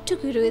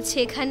সবটুকুই রয়েছে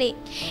এখানে।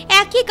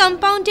 একই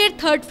কম্পাউন্ডের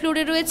 3rd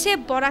ফ্লোরে রয়েছে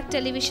বরাক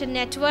টেলিভিশন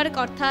নেটওয়ার্ক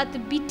অর্থাৎ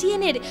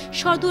BTN এর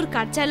সদর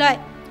কার্যালয়।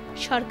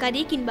 সরকারি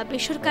কিংবা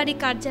বেসরকারি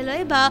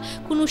কার্যালয় বা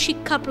কোনো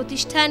শিক্ষা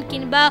প্রতিষ্ঠান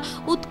কিংবা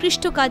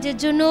উৎকৃষ্ট কাজের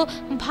জন্য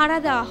ভাড়া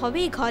দেওয়া হবে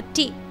এই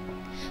ঘরটি।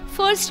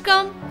 First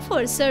come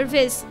first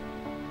service.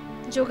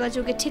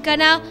 যোগাযোগের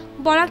ঠিকানা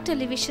বরাক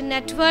টেলিভিশন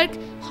নেটওয়ার্ক,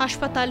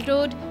 হাসপাতাল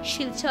রোড,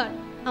 শিলচর।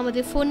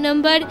 আমাদের ফোন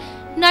নাম্বার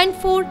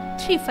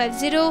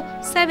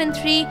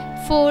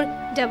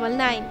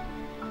 9435073499।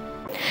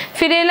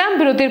 ফিরে এলাম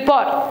বিরতির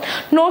পর।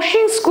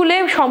 নার্সিং স্কুলে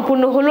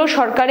সম্পূর্ণ হলো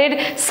সরকারের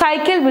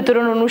সাইকেল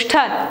বিতরণ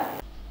অনুষ্ঠান।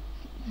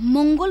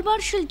 মঙ্গলবার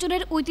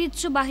শিলচরের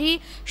ঐতিহ্যবাহী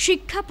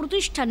শিক্ষা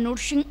প্রতিষ্ঠান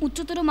নার্সিং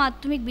উচ্চতর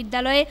মাধ্যমিক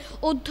বিদ্যালয়ে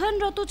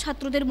অধ্যয়নরত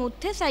ছাত্রদের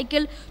মধ্যে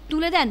সাইকেল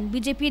তুলে দেন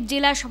বিজেপির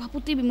জেলা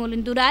সভাপতি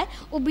বিমলেন্দু রায়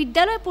ও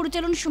বিদ্যালয়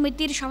পরিচালন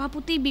সমিতির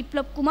সভাপতি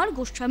বিপ্লব কুমার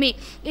গোস্বামী।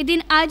 এদিন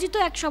আয়োজিত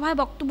এক সভায়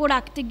বক্তব্য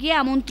রাখতে গিয়ে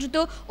আমন্ত্রিত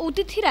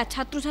অতিথিরা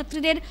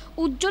ছাত্রছাত্রীদের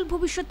উজ্জ্বল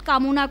ভবিষ্যৎ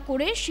কামনা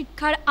করে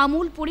শিক্ষার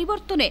আমূল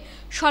পরিবর্তনে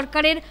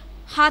সরকারের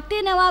হাতে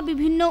নেওয়া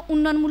বিভিন্ন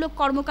উন্নয়নমূলক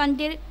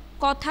কর্মকাণ্ডের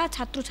কথা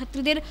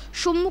ছাত্রছাত্রীদের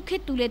সম্মুখে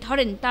তুলে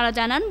ধরেন। তারা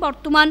জানান,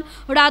 বর্তমান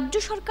রাজ্য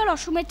সরকার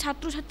অসমের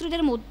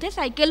ছাত্রছাত্রীদের মধ্যে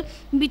সাইকেল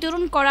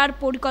বিতরণ করার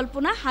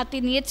পরিকল্পনা হাতে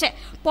নিয়েছে।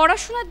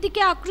 পড়াশোনার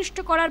দিকে আকৃষ্ট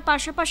করার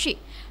পাশাপাশি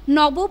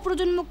নব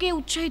প্রজন্মকে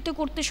উৎসাহিত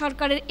করতে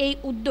সরকারের এই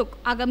উদ্যোগ।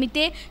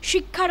 আগামীতে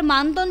শিক্ষার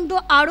মানদণ্ড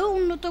আরও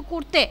উন্নত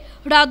করতে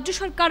রাজ্য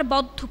সরকার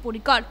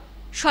বদ্ধপরিকর।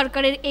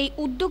 সরকারের এই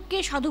উদ্যোগকে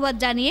সাধুবাদ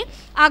জানিয়ে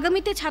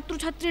আগামীতে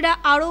ছাত্রছাত্রীরা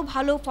আরও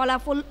ভালো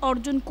ফলাফল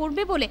অর্জন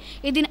করবে বলে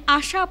এদিন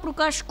আশা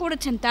প্রকাশ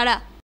করেছেন তারা।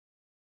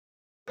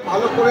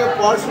 ভালো করে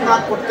পড়াশোনা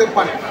করতে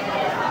পারে,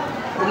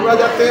 তোমরা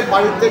যাতে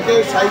বাড়ি থেকে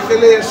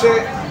সাইকেলে এসে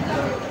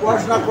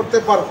পড়াশোনা করতে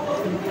পারো,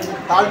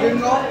 তার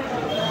জন্য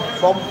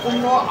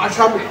সম্পূর্ণ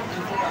আসামে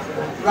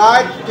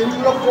প্রায় 3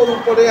 লক্ষর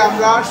উপরে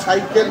আমরা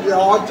সাইকেল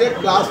দেওয়া হচ্ছে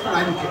ক্লাস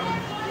 9-কে,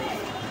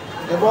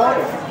 এবং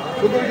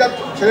শুধু এটা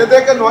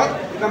ছেলেদেরকে নয়,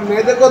 এটা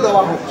মেয়েদেরকেও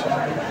দেওয়া হচ্ছে।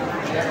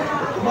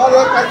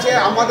 তোমাদের কাছে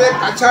আমাদের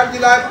কাছাড়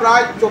জেলায়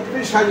প্রায়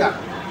 24,000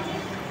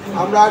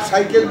 আমরা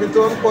সাইকেল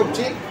বিতরণ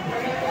করছি।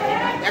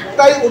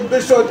 একটাই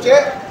উদ্দেশ্য হচ্ছে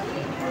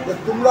যে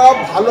তোমরা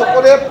ভালো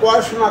করে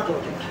পড়াশোনা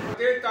করো,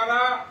 তারা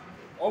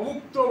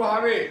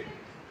অভুক্তভাবে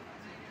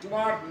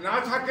তোমার না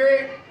থাকে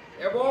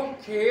এবং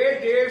খেয়ে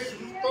যে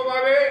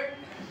সুস্থভাবে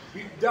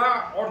বিদ্যা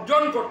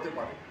অর্জন করতে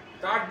পারে,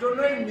 তার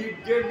জন্যই মিড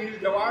ডে মিল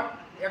দেওয়ার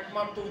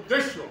একমাত্র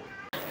উদ্দেশ্য।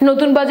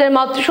 নতুন বাজার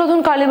মাতৃসদন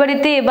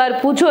কালীবাড়িতে এবার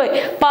পুজোয়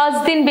 5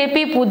 দিন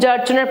ব্যাপী পূজা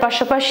অর্চনার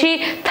পাশাপাশি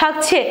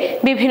থাকছে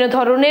বিভিন্ন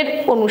ধরনের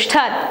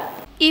অনুষ্ঠান।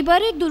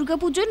 এবারের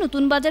দুর্গাপুজোয়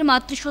নতুন বাজার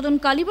মাতৃসদন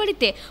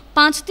কালীবাড়িতে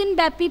 5 দিন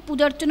ব্যাপী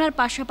পূজার্চনার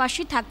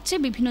পাশাপাশি থাকছে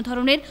বিভিন্ন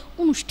ধরনের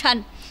অনুষ্ঠান।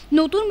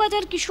 নতুন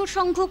বাজার কিশোর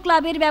সংঘ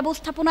ক্লাবের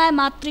ব্যবস্থাপনায়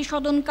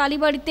মাতৃসদন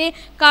কালীবাড়িতে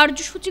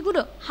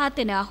কার্যসূচিগুলো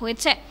হাতে নেওয়া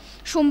হয়েছে।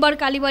 সোমবার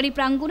কালীবাড়ি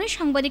প্রাঙ্গণে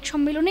সাংবাদিক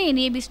সম্মেলনে এ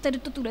নিয়ে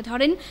বিস্তারিত তুলে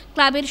ধরেন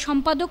ক্লাবের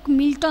সম্পাদক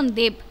মিল্টন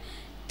দেব।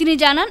 তিনি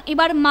জানান,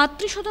 এবার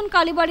মাতৃসদন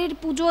কালীবাড়ির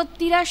পুজো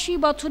 83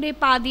 বছরে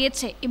পা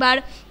দিয়েছে। এবার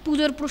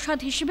পুজোর প্রসাদ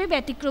হিসেবে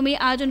ব্যতিক্রমী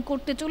আয়োজন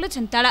করতে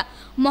চলেছেন তারা।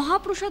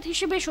 মহাপ্রসাদ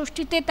হিসেবে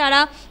ষষ্ঠীতে তারা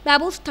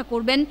ব্যবস্থা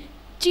করবেন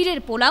চিড়ের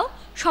পোলাও,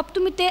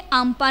 সপ্তমীতে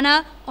আমপানা,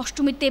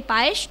 অষ্টমীতে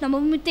পায়েস,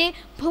 নবমীতে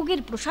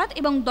ভোগের প্রসাদ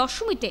এবং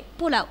দশমীতে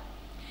পোলাও।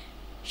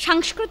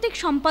 সাংস্কৃতিক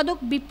সম্পাদক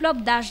বিপ্লব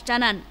দাস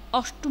জানান,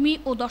 অষ্টমী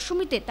ও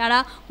দশমীতে তারা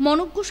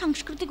মনজ্ঞ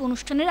সাংস্কৃতিক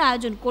অনুষ্ঠানের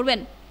আয়োজন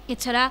করবেন।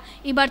 এছাড়া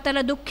এবার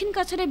তারা দক্ষিণ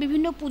কাছাড়ে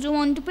বিভিন্ন পুজো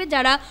মণ্ডপে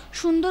যারা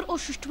সুন্দর ও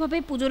সুষ্ঠুভাবে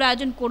পুজোর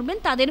আয়োজন করবেন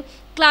তাদের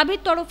ক্লাবের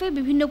তরফে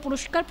বিভিন্ন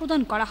পুরস্কার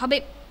প্রদান করা হবে।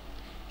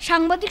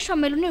 সাংবাদিক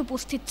সম্মেলনে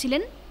উপস্থিত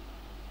ছিলেন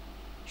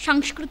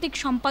সাংস্কৃতিক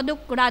সম্পাদক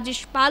রাজেশ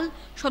পাল,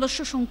 সদস্য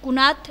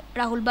শঙ্কুনাথ,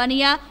 রাহুল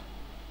বানিয়া,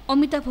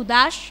 অমিতাভ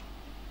দাস,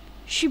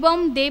 শিবম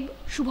দেব,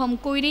 শুভম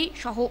কৈরি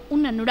সহ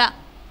অন্যান্যরা।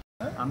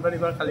 আমরা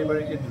এবার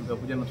কালীবাড়ি যে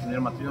দুর্গাপূজা নতুন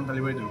মাতৃসদন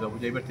কালীবাড়ি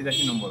দুর্গাপূজা এবার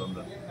 83 নম্বর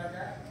আমরা।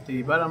 তো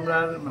এবার আমরা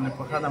মানে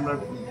প্রসাদ আমরা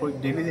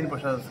ডেইলি দিন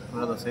প্রসাদ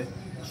আছে।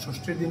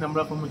 ষষ্ঠীর দিন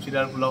আমরা কোনো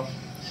চিরার পোলাও,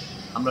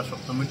 আমরা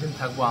সপ্তমীর দিন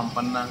থাকবো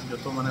আমপান্না,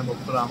 যত মানে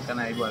ভক্তরা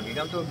আমখানে আইব আর কি।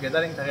 কারণ তো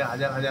গ্যাদারিং থাকে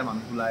হাজার হাজার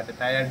মানুষগুলা, এটা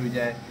টায়ার্ড হয়ে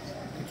যায়,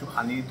 কিছু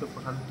খানি তো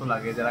প্রসাদ তো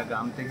লাগে। যারা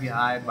গ্রাম থেকে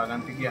আয়, বাগান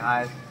থেকে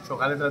আয়,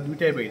 সকালে তারা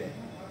 2টায়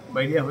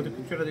বাইরে হয়তো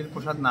কিছু একটা যদি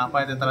প্রসাদ না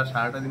পায় তারা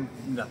সারাটা দিন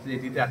রাত্রে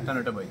যেতে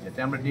 8টা-9টা বাজে যায়।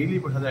 তাই আমরা ডেইলি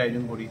প্রসাদের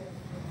আয়োজন করি।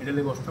 এটা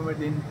হলে অষ্টমীর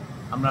দিন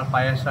আমরা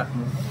পায়াস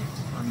রাখবো,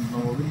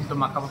 নবমীর দিন তো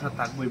মাখা প্রসাদ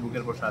থাকবোই,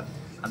 বুকের প্রসাদ,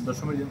 আর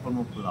দশমীর দিন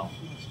করবো পোলাও।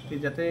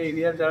 যাতে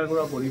এরিয়ার যারা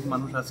গরিব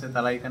মানুষ আছে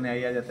তারা এখানে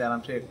আইয়া যাতে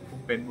আরামসে খুব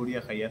পেট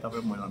ভরিয়া খাইয়া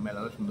তারপরে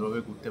মেলাটা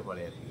সুন্দরভাবে ঘুরতে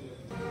পারে আর কি।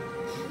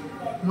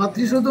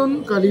 মাতৃসদন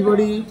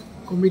কালীবাড়ি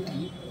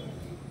কমিটি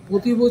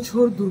প্রতি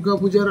বছর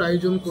দুর্গাপূজার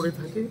আয়োজন করে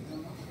থাকে।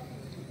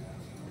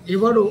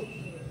 এবারও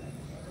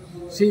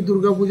সেই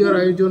দুর্গাপূজার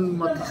আয়োজন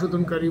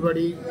মাতৃসদন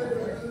কালীবাড়ি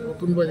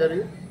নতুন বাজারে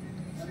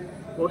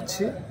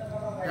করছে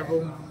এবং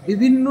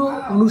বিভিন্ন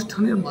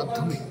অনুষ্ঠানের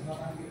মাধ্যমে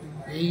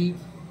এই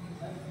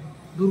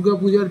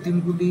দুর্গাপূজার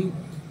দিনগুলি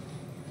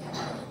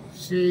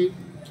সে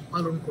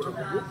পালন করা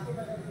হবে।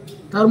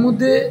 তার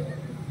মধ্যে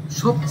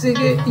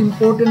সবথেকে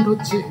ইম্পর্টেন্ট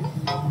হচ্ছে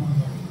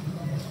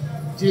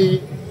যে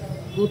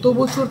গত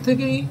বছর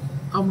থেকেই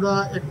আমরা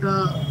একটা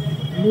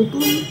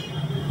নতুন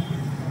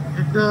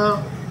একটা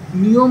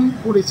নিয়ম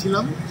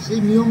করেছিলাম, সেই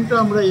নিয়মটা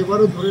আমরা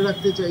এবারও ধরে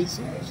রাখতে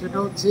চাইছি। সেটা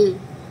হচ্ছে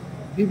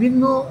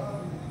বিভিন্ন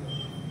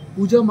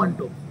পূজা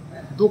মণ্ডপ,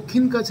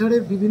 দক্ষিণ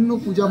কাছাড়ের বিভিন্ন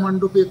পূজা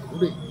মণ্ডপে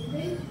ঘুরে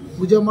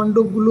পূজা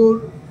মণ্ডপগুলোর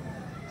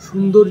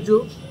সৌন্দর্য,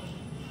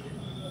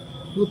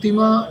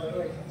 প্রতিমা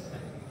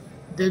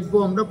দেখব,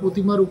 আমরা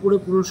প্রতিমার উপরে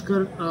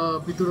পুরস্কার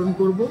বিতরণ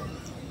করব।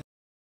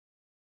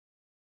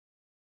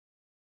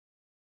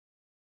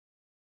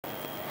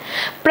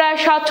 প্রায়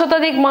 7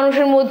 শতাধিক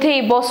মানুষের মধ্যে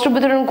এই বস্ত্র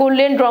বিতরণ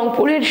করলেন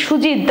রংপুরের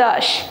সুজিত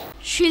দাস।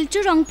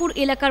 শিলচর রংপুর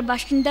এলাকার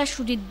বাসিন্দা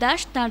সুজিত দাস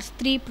তার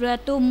স্ত্রী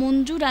প্রয়াত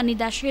মঞ্জু রানী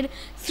দাসের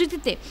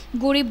স্মৃতিতে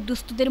গরিব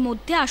দুস্থদের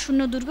মধ্যে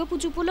আসন্ন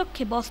দুর্গাপুজো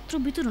উপলক্ষে বস্ত্র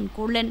বিতরণ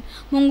করলেন।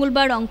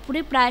 মঙ্গলবার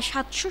রংপুরে প্রায়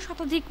 700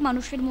 শতাধিক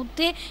মানুষের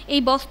মধ্যে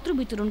এই বস্ত্র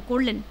বিতরণ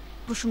করলেন।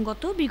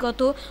 প্রসঙ্গত,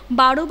 বিগত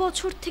 12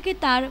 বছর থেকে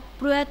তার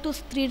প্রয়াত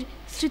স্ত্রীর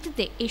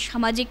স্মৃতিতে এই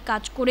সামাজিক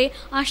কাজ করে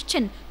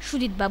আসছেন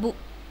সুজিত বাবু।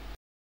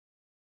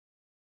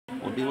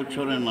 প্রতি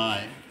বছরে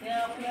নয়,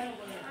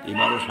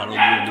 এবারও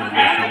শারদীয়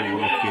দুর্গোৎসব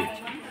উপলক্ষে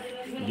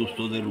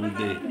দুস্থদের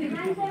মধ্যে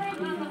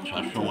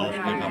 700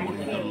 মানুষকে কাপড়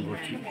বিতরণ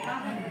করছি।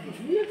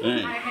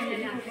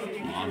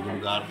 মা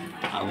দুর্গার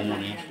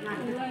আগমনে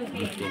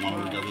দুস্থ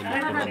মানুষ যাতে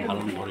বস্ত্রটা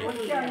ধারণ করে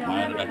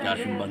মায়ের কাছে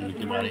আশীর্বাদ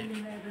নিতে পারে,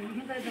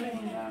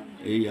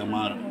 এই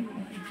আমার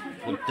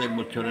প্রত্যেক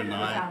বছরে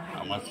নয়,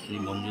 আমার শ্রী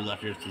মঞ্জু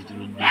দাসের স্মৃতির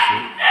উদ্দেশ্যে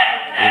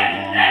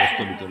এরকম আমি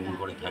বস্ত্র বিতরণ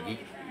করে থাকি।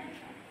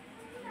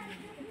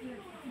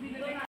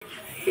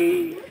 এই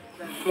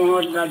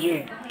মহৎ কাজে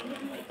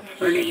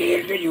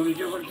নিজেদেরকে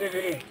জড়িত করতে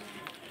পেরে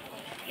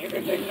সেকে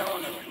ধন্য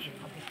মনে করছি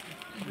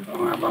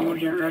এবং আপামর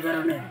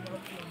জনসাধারণের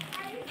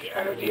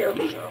শারদীয়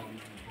উৎসব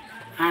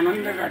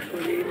আনন্দে কাজ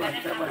করে এই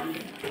বার্তা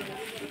পাঠিয়ে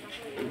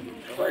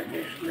সবাইকে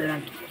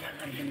সুখে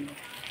থাকার জন্য।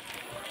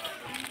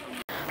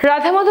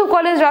 রাধামাধব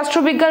কলেজ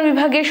রাষ্ট্রবিজ্ঞান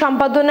বিভাগের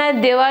সম্পাদনায়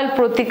দেওয়াল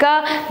পত্রিকা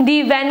দি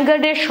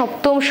ভ্যানগার্ডের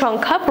 7ম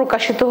সংখ্যা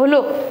প্রকাশিত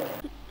হলো।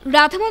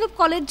 রাধামাধব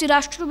কলেজ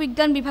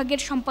রাষ্ট্রবিজ্ঞান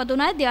বিভাগের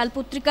সম্পাদনায় দেয়াল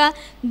পত্রিকা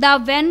দ্য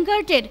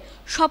ভ্যানগার্ডের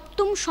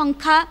 7ম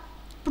সংখ্যা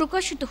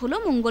প্রকাশিত হলো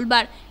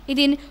মঙ্গলবার।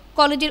 এদিন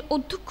কলেজের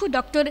অধ্যক্ষ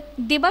ডক্টর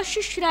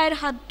দেবাশিস রায়ের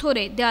হাত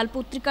ধরে দেয়াল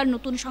পত্রিকার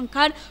নতুন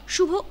সংখ্যার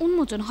শুভ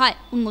উন্মোচন হয়।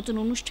 উন্মোচন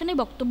অনুষ্ঠানে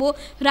বক্তব্য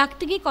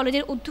রাখতে গিয়ে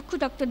কলেজের অধ্যক্ষ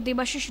ডক্টর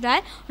দেবাশিস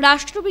রায়,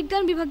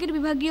 রাষ্ট্রবিজ্ঞান বিভাগের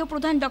বিভাগীয়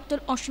প্রধান ডক্টর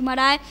অসীমা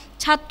রায়,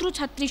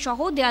 ছাত্রছাত্রী সহ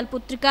দেয়াল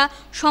পত্রিকা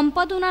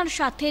সম্পাদনার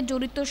সাথে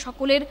জড়িত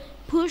সকলের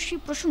ভূয়সী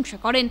প্রশংসা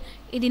করেন।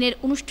 এদিনের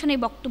অনুষ্ঠানে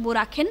বক্তব্য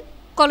রাখেন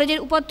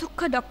কলেজের উপাধ্যক্ষ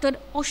ডক্টর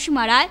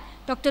অসীমা রায়,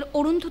 doctor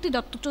Arundhati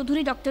Dutta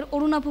Chowdhury, doctor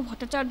Arunava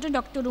Bhattacharya,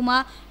 doctor Ruma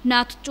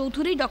Nath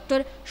Chowdhury, doctor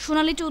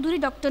সোনালী Chowdhury,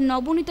 doctor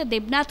Nabanita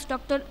Debnath,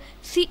 doctor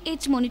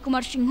CH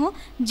Manikumar সিংহ,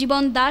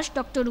 জীবন দাস,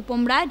 ডক্টর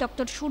রূপম রায়,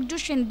 ডক্টর সূর্য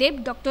সেন দেব,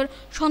 ডক্টর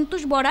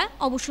সন্তোষ বরা,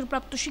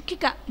 অবসরপ্রাপ্ত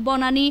শিক্ষিকা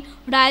বনানী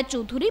রায়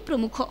চৌধুরী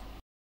প্রমুখ।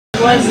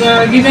 Was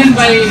given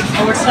by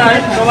our sir,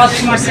 Barak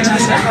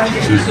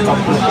Communication. So,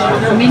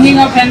 the meaning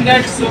of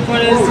vanguard so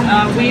far as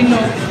we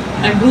know,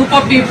 a group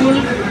of people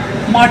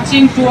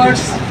marching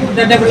towards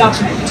the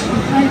development.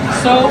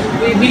 So,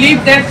 we believe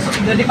that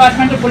the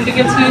Department of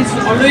Political Science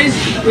always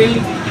will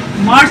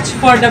march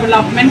for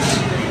development,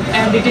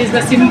 and it is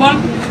the symbol.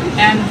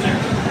 And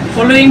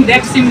following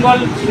that symbol,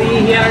 we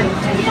here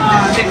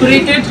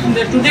decorated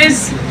the today's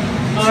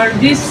or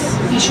this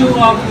issue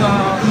of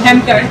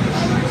vanguard.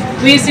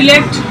 We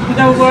select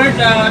the word,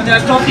 the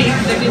topic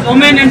that is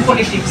women and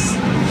politics,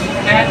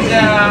 and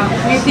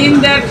we think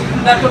that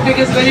the topic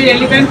is very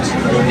relevant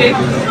today.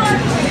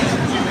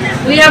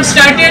 We have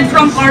started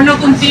from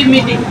Karnakunti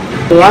meeting.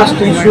 The last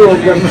issue of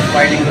the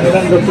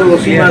Madam Dr.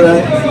 Osima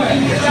Rai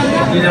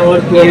in our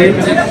college.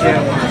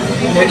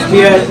 Next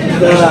year,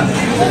 the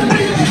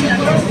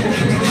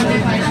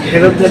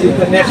head of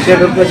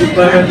the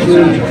department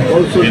will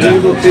also do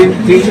the same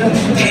thing,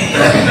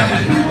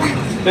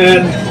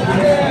 and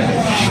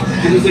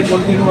it is a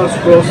continuous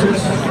process.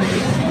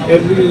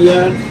 Every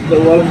year, the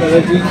World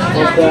Magazine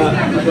of the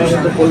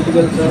Department of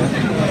Political Science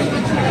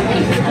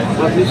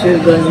publishes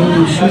the new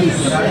issues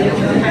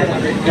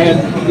and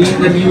bring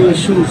the new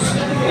issues,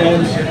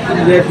 and in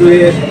that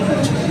way,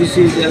 this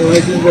is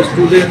enlightening the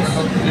students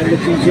and the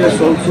teachers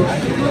also.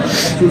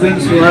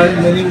 Students learn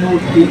many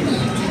more things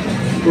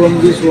from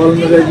this World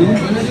Magazine,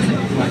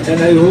 and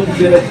I hope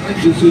that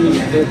this will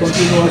a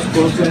continuous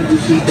process and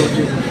this will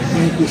continue.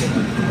 Thank you.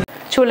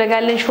 চলে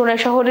গেলেন সোনাই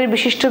শহরের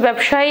বিশিষ্ট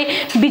ব্যবসায়ী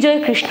বিজয়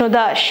কৃষ্ণ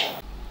দাস।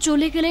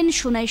 চলে গেলেন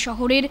সোনাই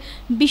শহরের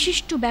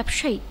বিশিষ্ট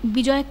ব্যবসায়ী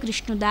বিজয়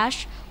কৃষ্ণ দাস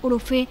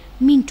ওরফে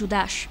মিন্টু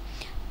দাস।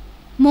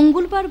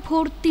 মঙ্গলবার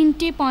ভোর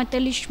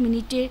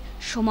 3:45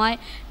 সময়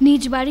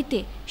নিজ বাড়িতে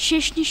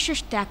শেষ নিঃশ্বাস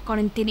ত্যাগ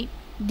করেন তিনি।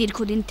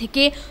 দীর্ঘদিন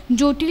থেকে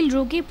জটিল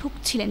রোগে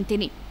ভুগছিলেন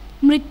তিনি।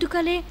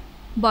 মৃত্যুকালে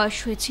বয়স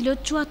হয়েছিল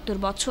 74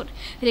 বছর।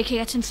 রেখে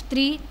গেছেন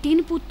স্ত্রী, 3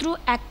 পুত্র,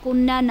 1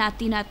 কন্যা,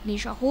 নাতি নাতনি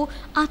সহ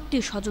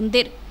আত্মীয়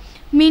স্বজনদের।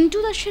 মিন্টু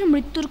দাসের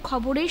মৃত্যুর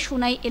খবরে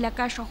সোনাই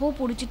এলাকা সহ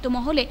পরিচিত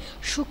মহলে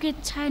শোকের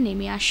ছায়া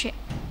নেমে আসে।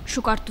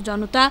 শোকার্ত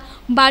জনতা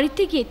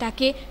বাড়িতে গিয়ে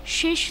তাকে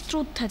শেষ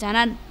শ্রদ্ধা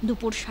জানান।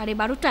 দুপুর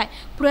 12:30টায়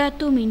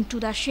প্রয়াত মিন্টু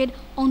দাসের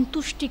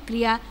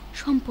অন্ত্যেষ্টিক্রিয়া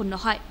সম্পন্ন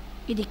হয়।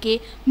 এদিকে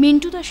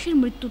মিন্টু দাসের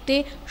মৃত্যুতে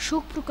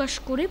শোক প্রকাশ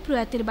করে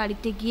প্রয়াতের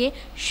বাড়িতে গিয়ে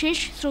শেষ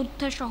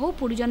শ্রদ্ধা সহ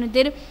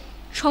পরিজনদের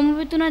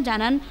সমবেদনা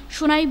জানান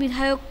সোনাই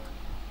বিধায়ক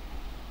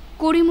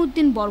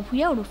করিমউদ্দিন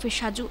বরভূয়া ওরফে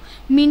সাজু।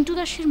 মিন্টু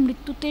দাসের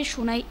মৃত্যুতে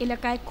সোনাই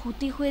এলাকায়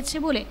ক্ষতি হয়েছে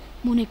বলে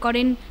মনে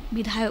করেন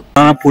বিধায়ক।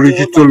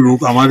 পরিচিত লোক,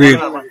 আমাদের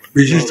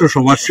বিশিষ্ট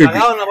সমাজসেবী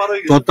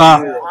তথা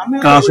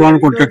class 1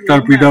 contractor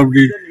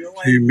PWD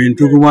Shri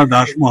Mintu Kumar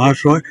Das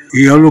মহাশয়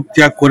ইহলোক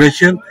ত্যাগ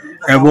করেছেন,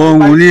 এবং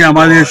উনি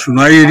আমাদের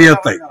সোনাই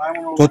এরিয়াতে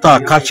তথা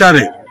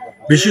কাছারে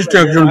বিশিষ্ট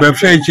একজন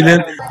ব্যবসায়ী ছিলেন।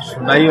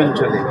 সোনাই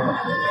অঞ্চলে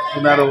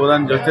ওনার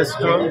অবদান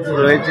যথেষ্ট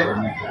রয়েছে।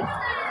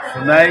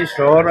 সোনাই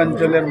শহর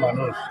অঞ্চলের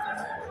মানুষ,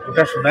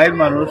 ওটা সোনাইয়ের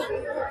মানুষ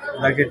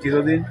ওনাকে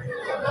চিরদিন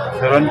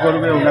স্মরণ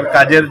করবে ওনার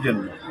কাজের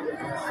জন্য।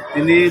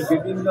 তিনি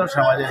বিভিন্ন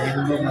সমাজের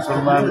হিন্দু,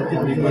 মুসলমান,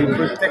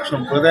 প্রত্যেক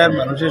সম্প্রদায়ের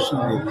মানুষের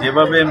সঙ্গে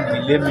যেভাবে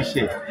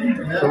মিলেমিশে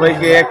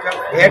সবাইকে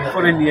এক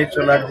করে নিয়ে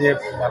চলার যে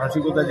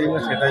মানসিকতা ছিল,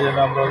 সেটা যেন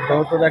আমরা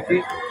অব্যাহত রাখি,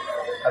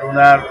 আর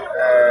ওনার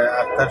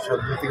আত্মার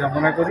সদ্গতি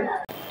কামনা করি।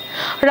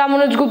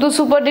 রামানুজগুপ্ত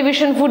সুপার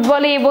ডিভিশন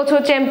ফুটবলে এবছর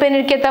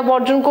চ্যাম্পিয়নের খেতাব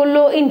অর্জন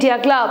করলো ইন্ডিয়া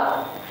ক্লাব।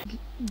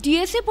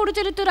 ডিএসএ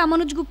পরিচালিত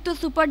রামানুজগুপ্ত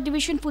সুপার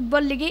ডিভিশন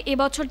ফুটবল লিগে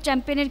এবছর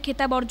চ্যাম্পিয়নের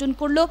খেতাব অর্জন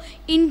করল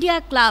ইন্ডিয়া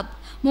ক্লাব।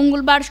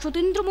 মঙ্গলবার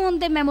সতীন্দ্রমোহন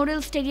দেব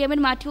মেমোরিয়াল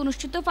স্টেডিয়ামের মাঠে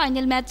অনুষ্ঠিত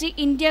ফাইনাল ম্যাচে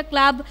ইন্ডিয়া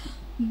ক্লাব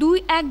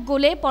 2-1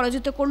 গোলে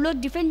পরাজিত করল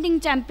ডিফেন্ডিং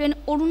চ্যাম্পিয়ন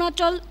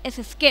অরুণাচল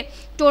এসএসকে।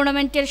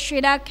 টুর্নামেন্টের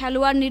সেরা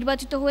খেলোয়াড়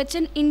নির্বাচিত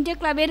হয়েছেন ইন্ডিয়া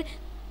ক্লাবের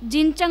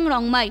জিনচাং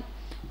রংমাই।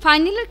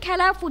 ফাইনালের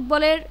খেলা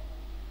ফুটবলের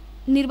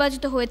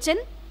নির্বাচিত হয়েছেন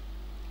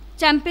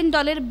চ্যাম্পিয়ন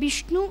দলের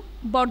বিষ্ণু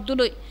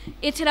বরদলৈ।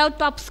 এছাড়াও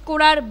top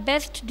scorer,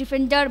 best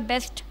defender,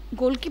 best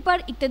goalkeeper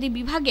ইত্যাদি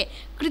বিভাগে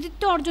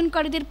কৃতিত্ব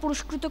অর্জনকারীদের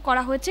পুরস্কৃত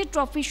করা হয়েছে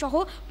ট্রফি সহ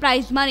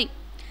প্রাইজ মানি।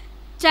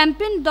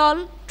 চ্যাম্পিয়ন দল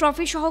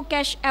ট্রফি সহ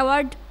ক্যাশ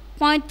অ্যাওয়ার্ড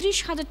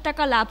 35,000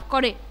 টাকা লাভ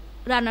করে।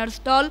 রানার্স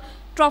দল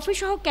ট্রফি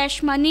সহ ক্যাশ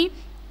মানি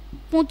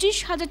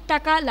 25,000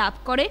 টাকা লাভ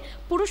করে।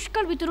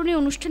 পুরস্কার বিতরণী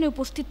অনুষ্ঠানে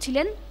উপস্থিত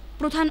ছিলেন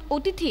প্রধান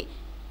অতিথি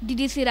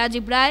ডিডিসি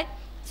রাজীব রায়,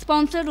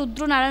 স্পন্সর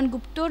রুদ্রনারায়ণ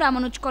গুপ্ত,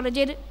 রামানুজ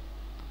কলেজের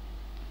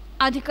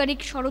আধিকারিক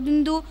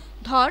শরদিন্দু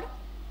ধর,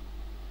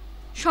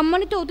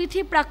 সম্মানিত অতিথি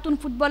প্রাক্তন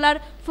ফুটবলার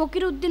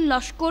ফকির উদ্দিন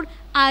লস্কর,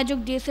 আয়োজক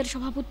ডিএসের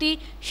সভাপতি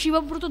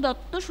শিবব্রত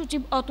দত্ত,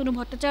 সচিব অতনু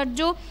ভট্টাচার্য।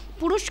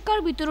 পুরস্কার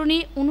বিতরণী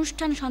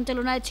অনুষ্ঠান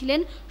সঞ্চালনায় ছিলেন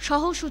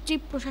সহ সচিব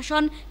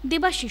প্রশাসন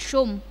দেবাশিস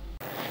সোম।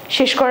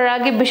 শেষ করার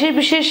আগে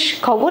বিশেষ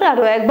খবর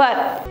আরো একবার।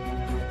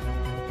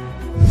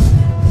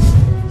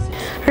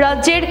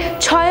 রাজ্যের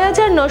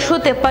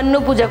 6,953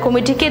 পূজা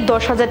কমিটিকে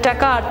 10,000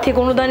 টাকা আর্থিক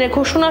অনুদানের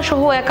ঘোষণা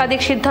সহ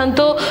একাধিক সিদ্ধান্ত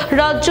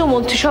রাজ্য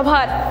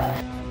মন্ত্রিসভার।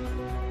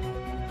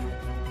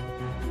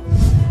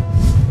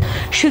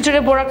 শিলচরে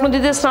বরাক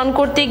নদীতে স্নান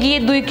করতে গিয়ে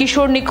 2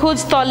 কিশোর নিখোঁজ,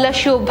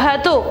 তল্লাশি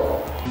অব্যাহত।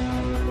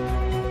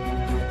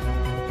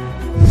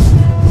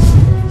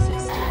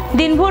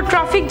 দিনভর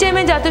ট্রাফিক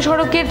জ্যামে জাতীয়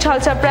সড়কের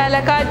ছালচাপড়া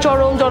এলাকায়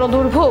চরম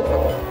জনদুর্ভোগ।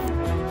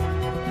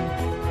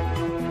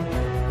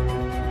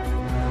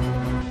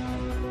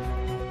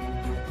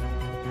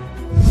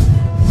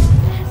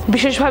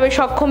 বিশেষভাবে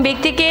সক্ষম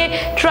ব্যক্তিকে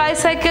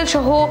ট্রাইসাইকেল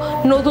সহ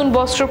নতুন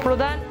বস্ত্র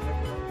প্রদান।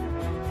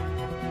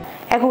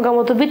 এখনকার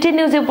মতো বিটিএন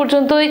নিউজ এ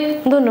পর্যন্তই।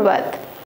 ধন্যবাদ।